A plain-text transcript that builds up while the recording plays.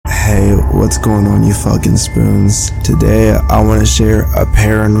Hey, what's going on, you fucking spoons? Today, I want to share a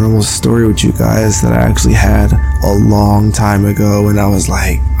paranormal story with you guys that I actually had a long time ago when I was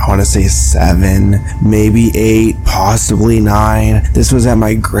like, I want to say 7, maybe 8, possibly 9. This was at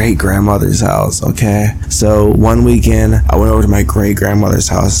my great-grandmother's house, okay? So, one weekend, I went over to my great-grandmother's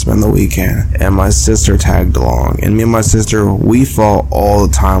house to spend the weekend, and my sister tagged along. And me and my sister, we fought all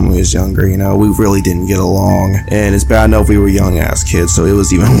the time when we was younger, you know? We really didn't get along, and it's bad enough we were young-ass kids, so it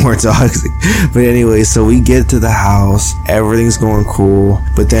was even more toxic. But anyway, so we get to the house, everything's going cool,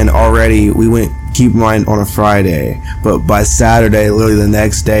 but then already we went, keep in mind, on a Friday, but by Saturday, literally the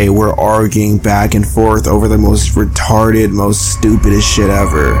next day, we're arguing back and forth over the most retarded, most stupidest shit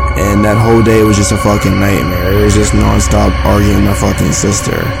ever. And that whole day was just a fucking nightmare. It was just non-stop arguing with my fucking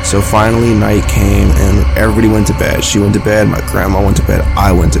sister. So finally night came and everybody went to bed. She went to bed, my grandma went to bed,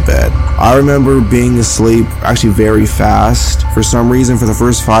 I went to bed. I remember being asleep actually very fast. For some reason, for the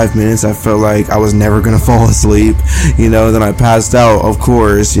first 5 minutes, I felt like I was never gonna fall asleep, you know. Then I passed out, of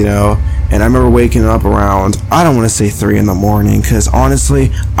course, you know. And I remember waking up around, I don't want to say 3 in the morning, because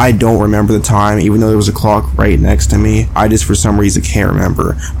honestly, I don't remember the time, even though there was a clock right next to me. I just, for some reason, can't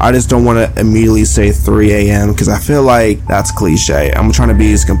remember. I just don't want to immediately say 3 a.m. because I feel like that's cliche. I'm trying to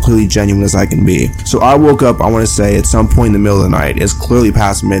be as completely genuine as I can be. So I woke up, I want to say, at some point in the middle of the night. It's clearly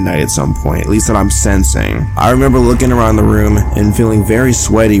past midnight at some point, at least that I'm sensing. I remember looking around the room and feeling very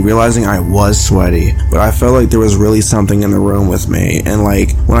sweaty, realizing I was sweaty, but I felt like there was really something in the room with me. And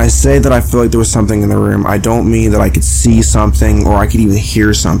like, when I say that I feel like there was something in the room, I don't mean that I could see something or I could even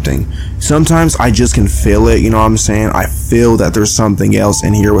hear something. Sometimes I just can feel it, you know what I'm saying? I feel that there's something else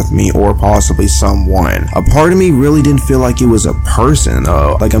in here with me, or possibly someone. A part of me really didn't feel like it was a person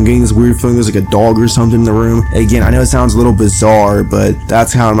though. Like I'm getting this weird feeling there's like a dog or something in the room. Again, I know it sounds a little bizarre, but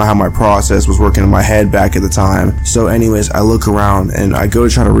that's kind of how my process was working in my head back at the time. So anyways, I look around and I go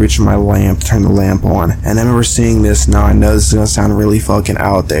to try to reach for my lamp, turn the lamp on, and I remember seeing this. Now I know this is gonna sound really fucking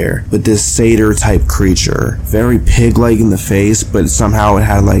out there, but this satyr type creature, very pig-like in the face, but somehow it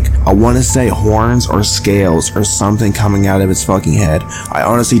had like, I want to say horns or scales or something coming out of its fucking head. I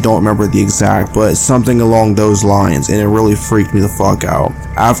honestly don't remember the exact, but something along those lines, and it really freaked me the fuck out.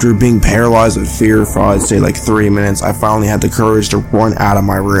 After being paralyzed with fear for, I'd say, like 3 minutes, I finally had the courage to run out of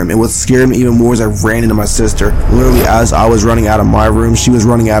my room. And what scared me even more is I ran into my sister. Literally, as I was running out of my room, she was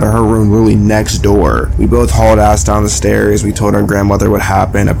running out of her room literally next door. We both hauled ass down the stairs. We told our grandmother what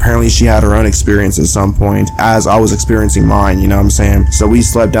happened. Apparently, she had her own experience at some point, as I was experiencing mine, you know what I'm saying? So we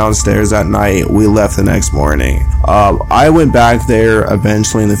slept downstairs that night. We left the next morning. I went back there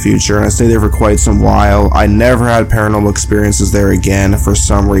eventually in the future, and I stayed there for quite some while. I never had paranormal experiences there again for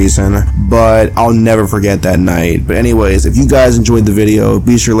some reason, but I'll never forget that night. But anyways, if you guys enjoyed the video,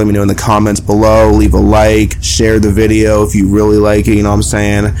 be sure to let me know in the comments below. Leave a like, share the video if you really like it, you know what I'm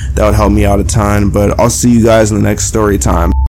saying? That would help me out a ton. But I'll see you guys in the next story time.